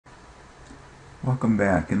Welcome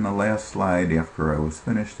back. In the last slide, after I was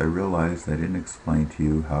finished, I realized I didn't explain to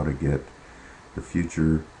you how to get the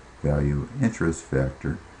future value interest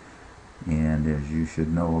factor. And as you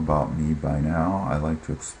should know about me by now, I like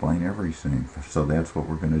to explain everything. So that's what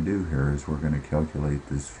we're going to do here, is we're going to calculate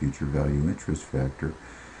this future value interest factor.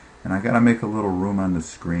 And I got to make a little room on the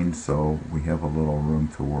screen so we have a little room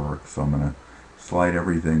to work. So I'm going to slide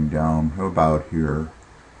everything down about here,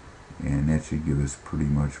 and that should give us pretty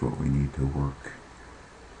much what we need to work.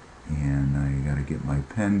 And I got to get my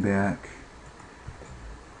pen back.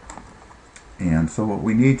 And so what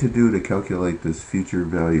we need to do to calculate this future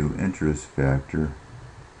value interest factor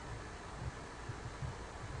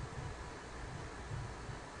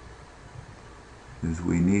is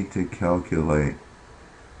we need to calculate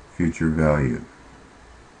future value.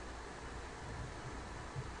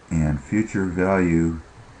 And future value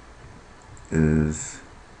is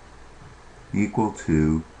equal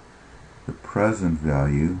to the present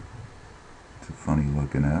value. It's a funny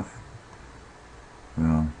looking F.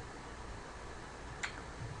 Well, I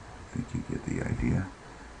think you get the idea.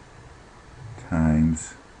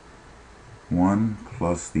 Times 1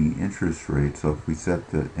 plus the interest rate. So if we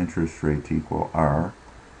set the interest rate to equal R,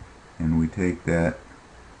 and we take that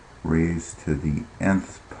raised to the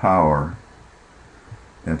nth power,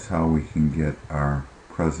 that's how we can get our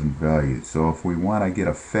present value. So if we want to get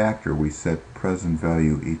a factor, we set present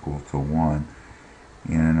value equal to 1.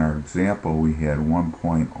 And in our example, we had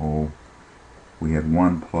 1.0, we had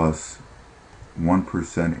 1 plus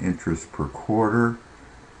 1% interest per quarter,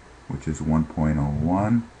 which is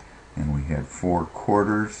 1.01, and we had 4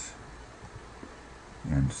 quarters.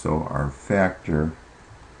 And so our factor,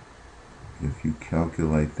 if you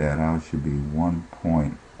calculate that out, should be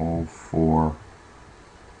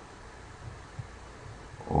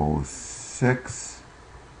 1.0406.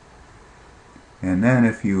 And then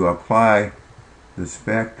if you apply this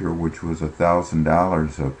factor, which was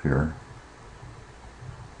 $1,000 up here,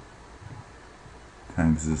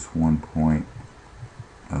 times this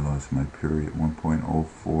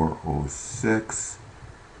 1.0406,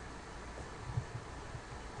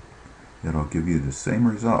 it'll give you the same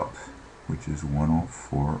result, which is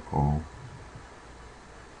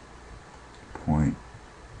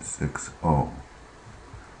 1040.60.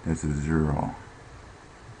 That's a 0.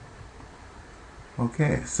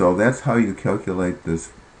 Okay, so that's how you calculate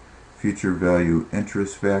this future value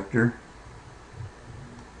interest factor.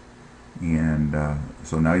 And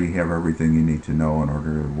so now you have everything you need to know in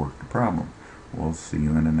order to work the problem. We'll see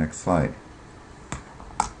you in the next slide.